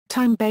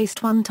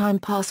Time-based one-time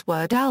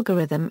password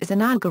algorithm is an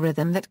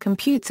algorithm that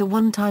computes a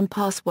one-time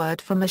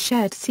password from a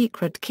shared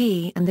secret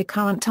key and the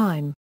current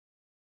time.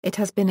 It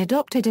has been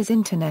adopted as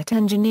Internet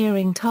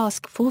Engineering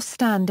Task Force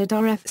Standard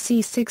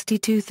RFC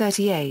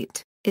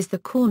 6238, is the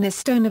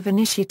cornerstone of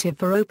Initiative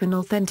for Open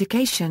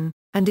Authentication,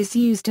 and is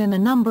used in a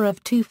number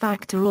of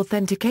two-factor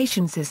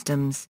authentication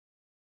systems.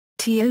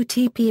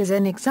 TOTP is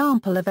an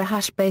example of a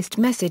hash-based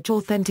message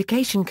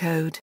authentication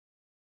code.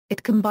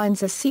 It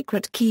combines a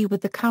secret key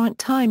with the current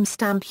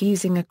timestamp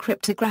using a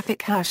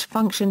cryptographic hash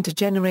function to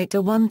generate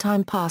a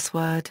one-time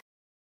password.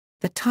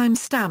 The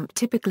timestamp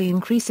typically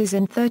increases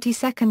in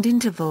 30-second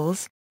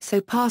intervals,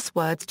 so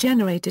passwords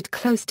generated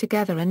close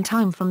together in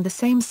time from the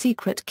same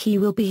secret key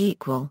will be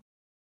equal.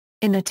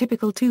 In a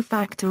typical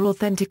two-factor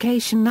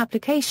authentication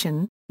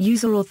application,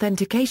 user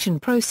authentication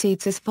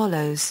proceeds as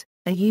follows.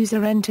 A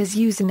user enters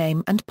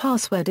username and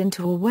password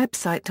into a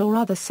website or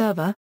other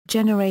server,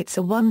 generates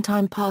a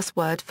one-time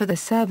password for the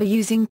server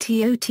using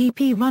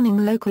TOTP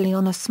running locally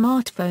on a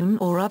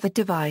smartphone or other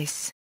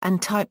device,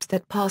 and types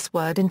that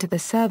password into the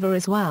server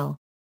as well.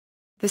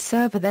 The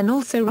server then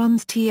also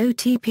runs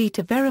TOTP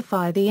to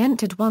verify the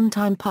entered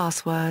one-time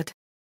password.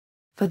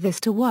 For this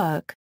to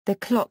work, the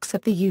clocks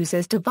of the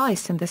user's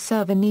device and the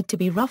server need to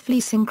be roughly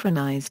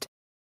synchronized.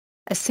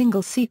 A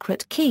single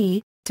secret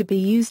key, to be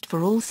used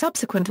for all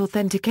subsequent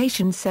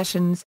authentication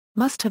sessions,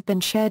 must have been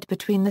shared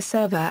between the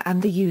server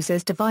and the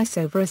user's device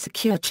over a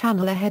secure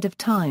channel ahead of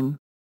time.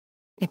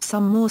 If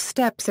some more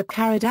steps are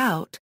carried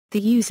out, the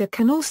user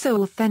can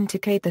also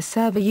authenticate the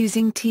server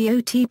using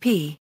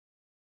TOTP.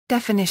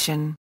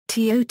 Definition: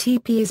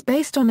 TOTP is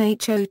based on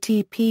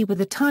HOTP with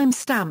a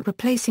timestamp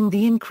replacing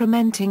the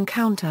incrementing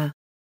counter.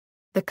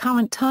 The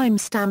current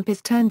timestamp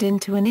is turned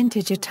into an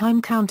integer time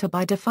counter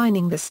by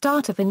defining the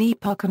start of an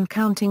epoch and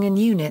counting in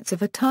units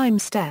of a time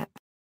step.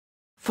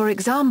 For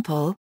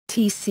example,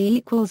 TC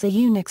equals a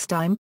Unix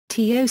time,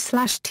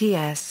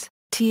 TO/TS,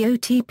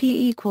 TOTP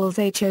equals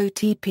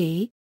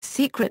HOTP,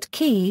 secret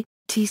key,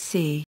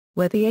 TC,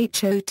 where the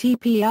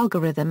HOTP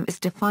algorithm is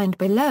defined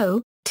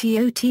below,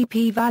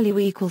 TOTP value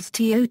equals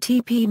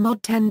TOTP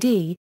mod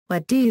 10D, where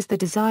D is the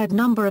desired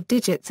number of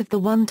digits of the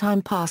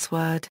one-time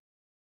password.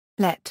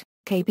 Let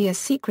K be a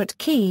secret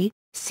key,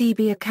 C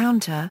be a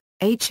counter,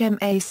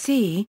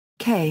 HMAC,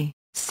 K,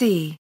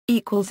 C,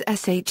 equals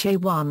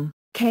SHA1,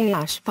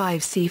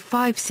 K-5C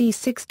 5C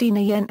 16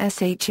 AN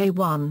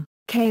SHA1,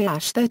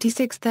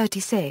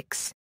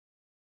 K-3636.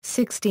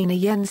 16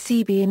 AN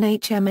CB in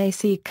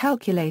HMAC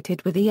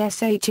calculated with the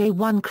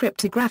SHA1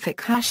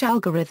 cryptographic hash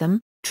algorithm,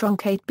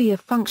 truncate be a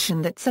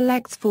function that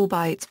selects 4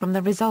 bytes from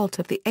the result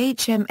of the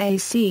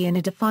HMAC in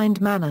a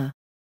defined manner.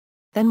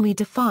 Then we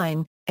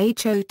define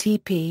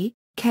HOTP,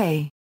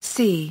 K,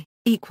 C,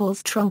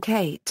 equals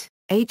truncate,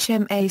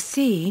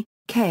 HMAC,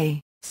 K,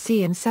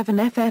 C and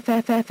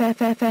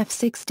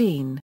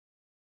 7FFFFFFF16.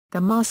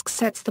 The mask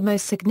sets the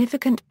most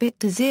significant bit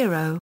to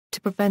 0,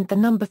 to prevent the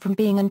number from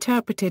being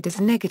interpreted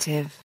as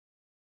negative.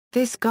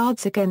 This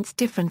guards against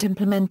different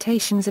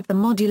implementations of the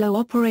modulo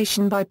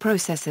operation by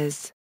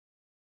processors.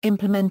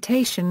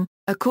 Implementation: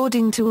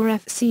 according to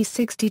RFC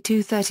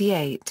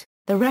 6238,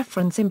 the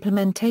reference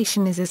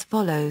implementation is as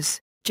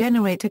follows: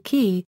 generate a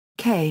key,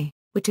 K,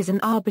 which is an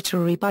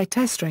arbitrary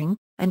byte string,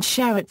 and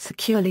share it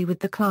securely with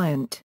the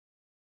client.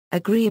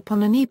 Agree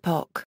upon an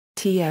epoch,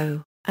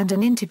 TO, and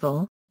an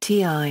interval,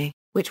 TI,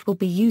 which will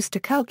be used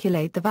to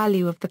calculate the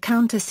value of the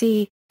counter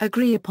C.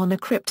 Agree upon a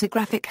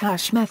cryptographic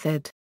hash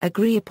method.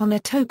 Agree upon a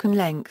token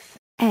length,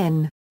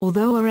 N.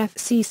 Although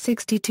RFC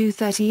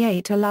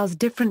 6238 allows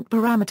different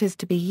parameters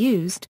to be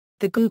used,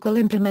 the Google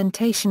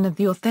implementation of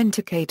the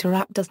Authenticator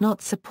app does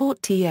not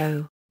support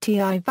TO,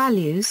 TI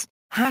values,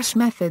 hash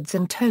methods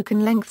and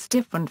token lengths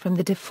different from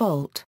the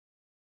default.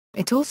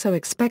 It also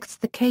expects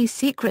the K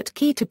secret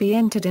key to be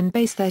entered in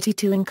base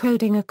 32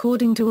 encoding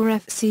according to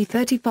RFC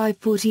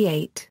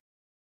 3548.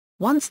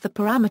 Once the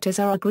parameters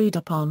are agreed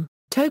upon,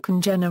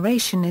 token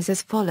generation is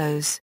as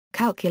follows: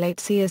 calculate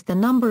C as the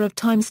number of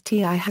times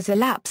TI has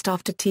elapsed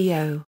after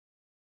TO.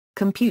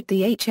 Compute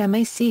the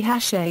HMAC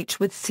hash H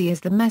with C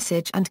as the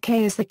message and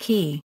K as the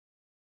key.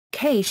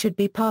 K should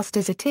be passed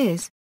as it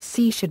is,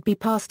 C should be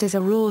passed as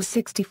a raw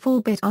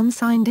 64-bit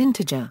unsigned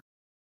integer.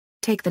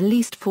 Take the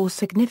least 4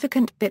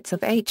 significant bits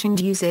of H and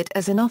use it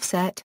as an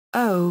offset,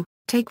 O.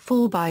 Take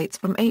 4 bytes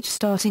from H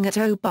starting at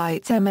O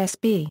bytes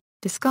MSB,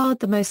 discard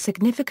the most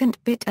significant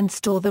bit and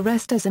store the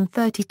rest as an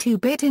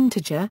 32-bit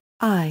integer,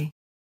 I.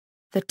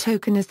 The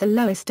token is the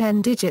lowest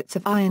n digits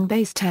of I in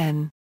base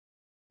 10.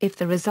 If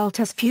the result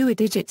has fewer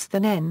digits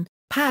than n,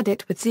 pad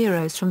it with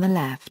zeros from the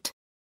left.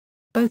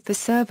 Both the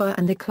server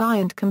and the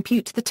client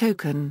compute the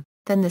token,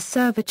 then the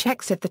server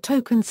checks if the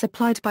token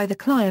supplied by the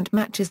client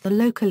matches the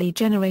locally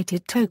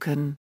generated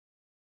token.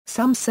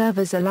 Some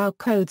servers allow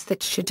codes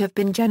that should have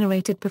been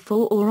generated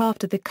before or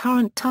after the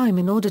current time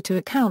in order to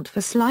account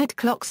for slight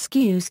clock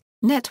skews,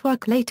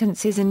 network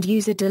latencies and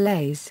user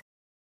delays.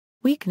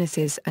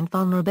 Weaknesses and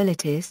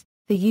vulnerabilities.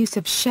 The use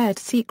of shared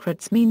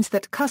secrets means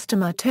that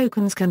customer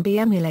tokens can be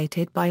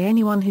emulated by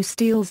anyone who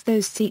steals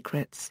those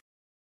secrets.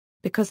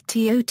 because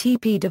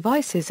TOTP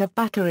devices have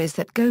batteries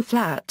that go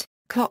flat,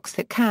 clocks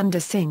that can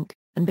desync,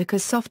 and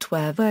because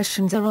software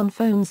versions are on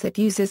phones that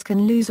users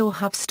can lose or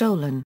have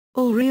stolen.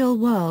 All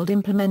real-world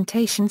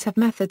implementations have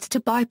methods to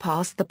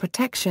bypass the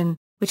protection,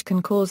 which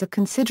can cause a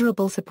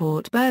considerable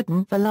support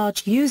burden for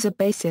large user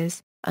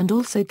bases, and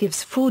also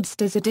gives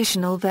fraudsters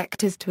additional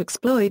vectors to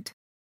exploit.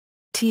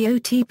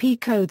 TOTP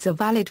codes are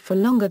valid for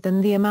longer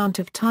than the amount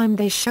of time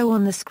they show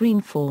on the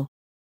screen for.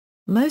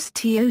 Most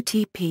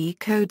TOTP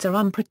codes are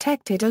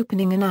unprotected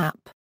opening an app.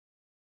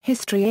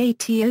 History: A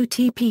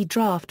TOTP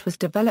draft was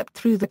developed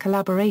through the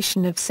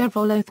collaboration of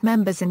several Oath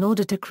members in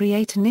order to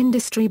create an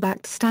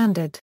industry-backed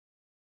standard.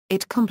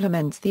 It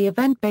complements the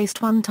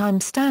event-based one-time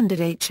standard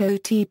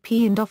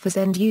HOTP and offers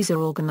end-user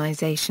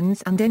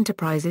organizations and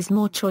enterprises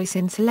more choice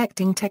in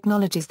selecting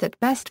technologies that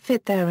best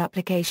fit their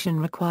application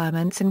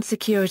requirements and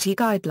security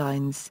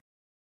guidelines.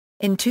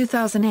 In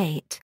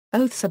 2008,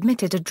 Oath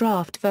submitted a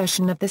draft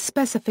version of the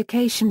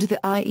specification to the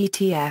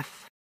IETF.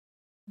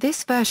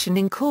 This version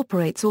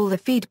incorporates all the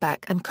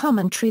feedback and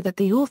commentary that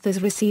the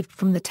authors received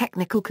from the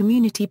technical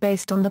community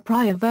based on the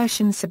prior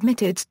version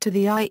submitted to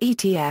the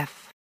IETF.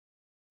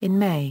 In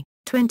May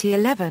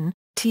 2011,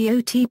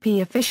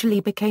 TOTP officially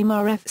became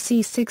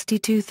RFC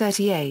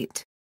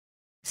 6238.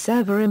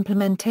 Server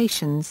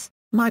implementations: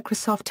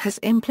 Microsoft has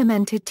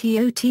implemented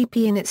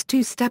TOTP in its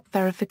two-step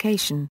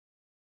verification.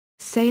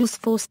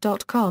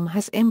 Salesforce.com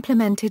has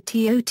implemented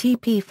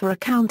TOTP for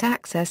account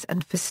access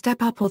and for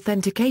step-up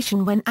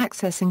authentication when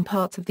accessing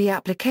parts of the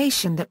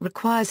application that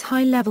requires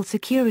high-level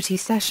security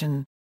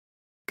session.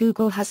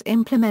 Google has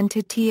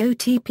implemented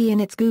TOTP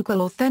in its Google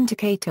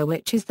Authenticator,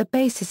 which is the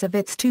basis of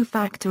its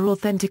two-factor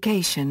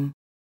authentication.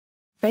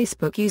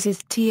 Facebook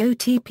uses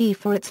TOTP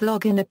for its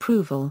login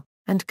approval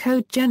and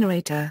code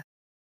generator.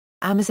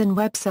 Amazon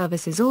Web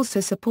Services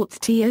also supports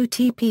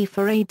TOTP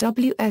for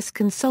AWS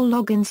console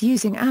logins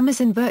using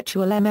Amazon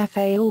Virtual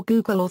MFA or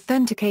Google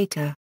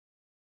Authenticator.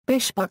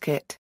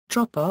 Bitbucket,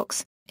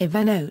 Dropbox,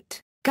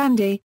 Evernote,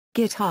 Gandhi,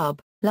 GitHub,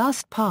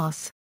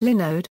 LastPass,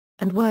 Linode,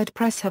 and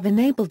WordPress have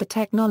enabled the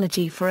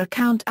technology for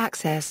account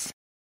access.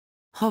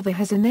 Hover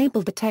has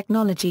enabled the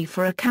technology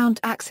for account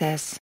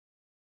access.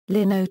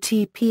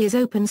 LinoTP is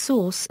open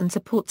source and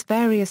supports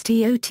various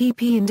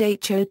TOTP and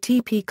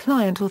HOTP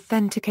client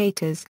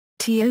authenticators.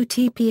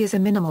 TOTP is a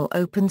minimal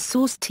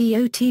open-source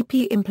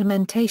TOTP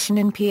implementation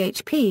in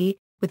PHP,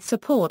 with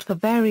support for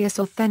various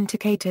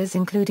authenticators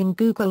including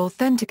Google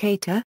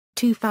Authenticator.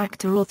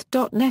 Two-factor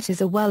auth.NET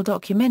is a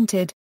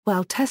well-documented,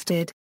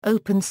 well-tested,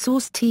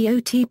 open-source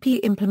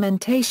TOTP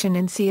implementation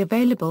in C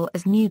available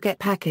as NuGet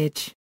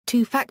package.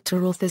 Two-factor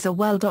auth is a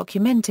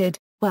well-documented,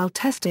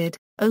 well-tested,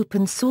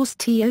 open-source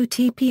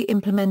TOTP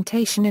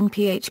implementation in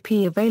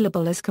PHP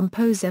available as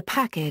Composer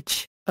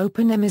package.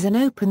 OpenM is an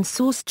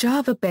open-source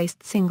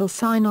Java-based single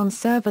sign-on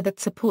server that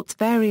supports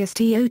various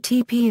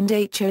TOTP and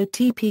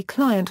HOTP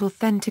client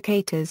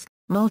authenticators.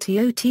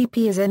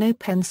 Multi-OTP is an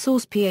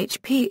open-source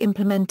PHP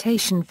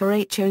implementation for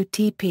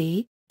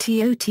HOTP,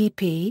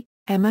 TOTP,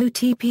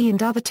 MOTP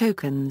and other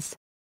tokens.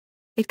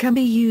 It can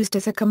be used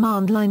as a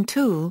command-line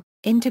tool,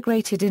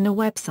 integrated in a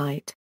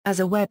website, as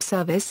a web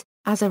service,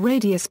 as a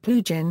Radius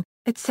plugin,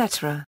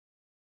 etc.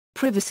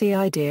 Privacy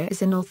Idea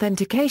is an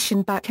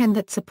authentication backend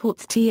that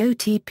supports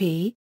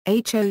TOTP,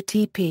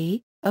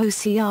 HOTP,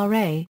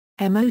 OCRA,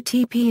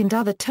 MOTP and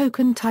other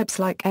token types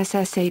like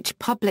SSH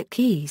public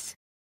keys.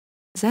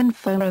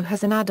 Zenforo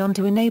has an add-on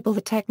to enable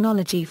the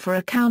technology for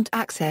account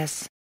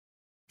access.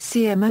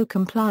 CMO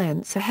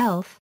Compliance, a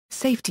health,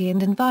 safety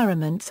and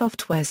environment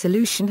software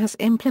solution, has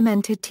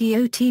implemented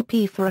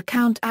TOTP for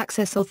account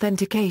access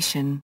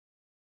authentication.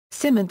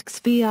 Symantec's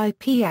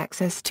VIP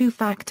Access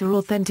two-factor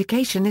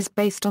authentication is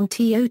based on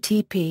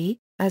TOTP,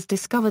 as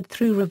discovered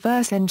through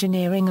reverse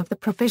engineering of the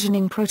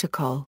provisioning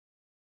protocol.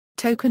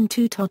 Token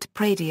 2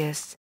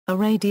 Radius, a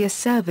Radius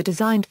server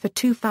designed for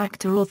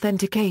two-factor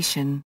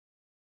authentication.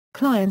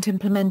 Client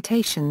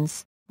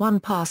implementations: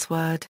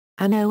 1Password,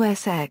 an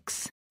OS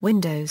X,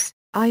 Windows,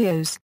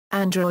 iOS,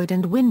 Android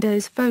and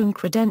Windows Phone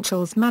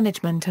credentials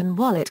management and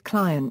wallet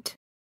client.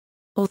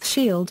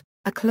 AuthShield,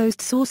 a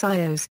closed-source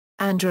iOS,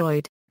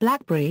 Android,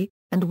 BlackBerry,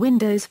 and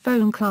Windows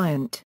Phone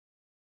client.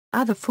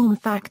 Other form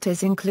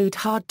factors include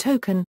Hard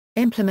Token,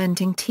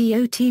 implementing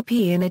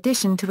TOTP in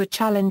addition to a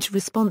challenge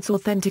response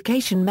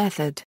authentication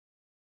method.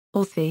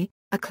 Authy,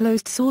 a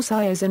closed-source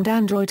iOS and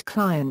Android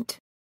client.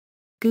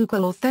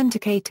 Google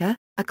Authenticator,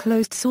 a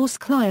closed-source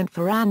client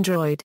for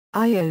Android,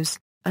 iOS,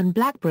 and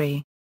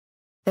BlackBerry.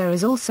 There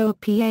is also a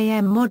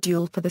PAM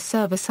module for the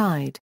server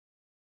side.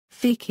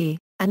 Fiki,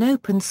 an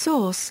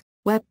open-source,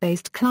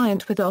 web-based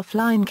client with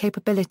offline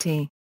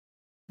capability.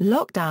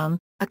 Lockdown,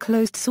 a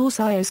closed-source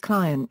iOS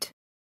client.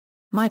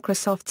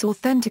 Microsoft's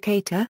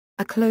Authenticator,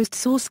 a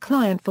closed-source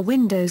client for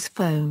Windows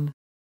Phone.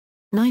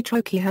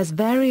 NitroKey has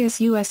various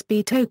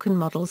USB token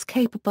models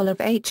capable of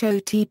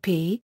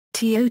HOTP,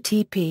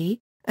 TOTP,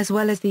 as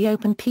well as the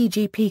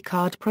OpenPGP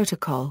card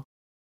protocol.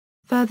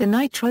 Further,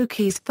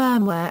 NitroKey's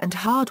firmware and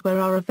hardware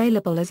are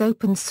available as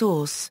open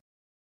source.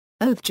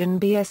 Othgen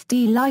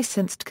BSD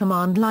licensed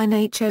command line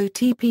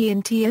HOTP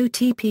and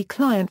TOTP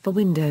client for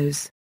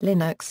Windows,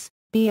 Linux,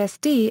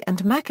 BSD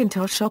and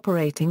Macintosh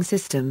operating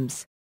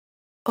systems.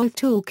 Auth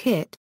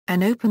Toolkit,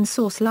 an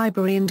open-source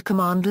library and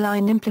command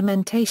line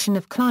implementation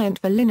of client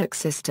for Linux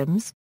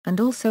systems, and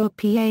also a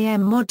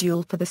PAM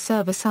module for the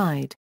server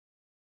side.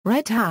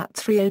 Red Hat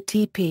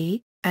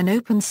 3OTP, an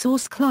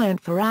open-source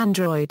client for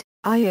Android,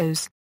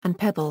 iOS, and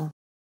Pebble.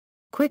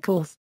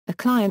 QuickAuth, a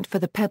client for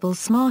the Pebble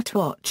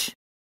smartwatch.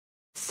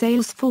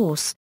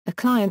 Salesforce, a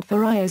client for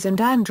iOS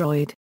and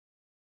Android.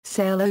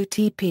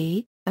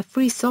 SailOTP, a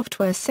free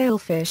software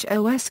Sailfish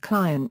OS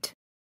client.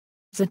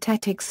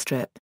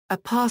 XaTextStrip, a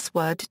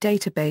password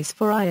database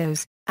for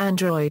iOS,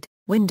 Android,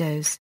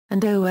 Windows,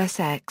 and OS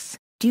X.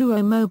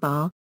 Duo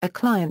Mobile, a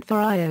client for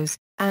iOS,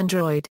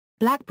 Android,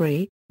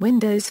 BlackBerry,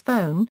 Windows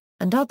Phone,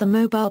 and other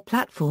mobile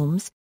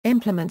platforms,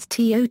 implements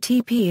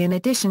TOTP in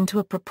addition to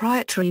a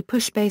proprietary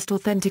push-based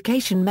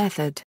authentication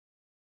method.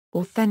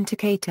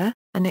 Authenticator,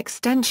 an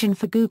extension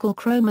for Google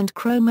Chrome and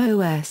Chrome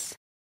OS.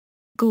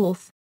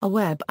 Gauth, a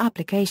web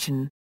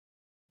application.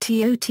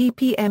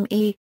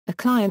 TOTP-ME, a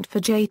client for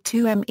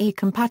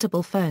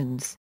J2ME-compatible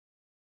phones.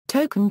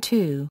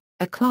 Token2,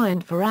 a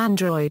client for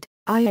Android,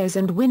 iOS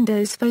and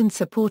Windows Phone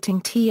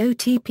supporting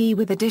TOTP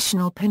with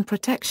additional PIN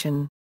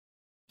protection.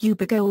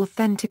 Ubigo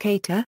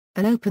Authenticator,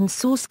 an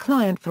open-source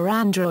client for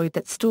Android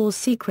that stores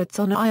secrets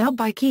on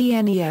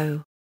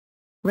IRBKENEO.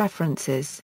 References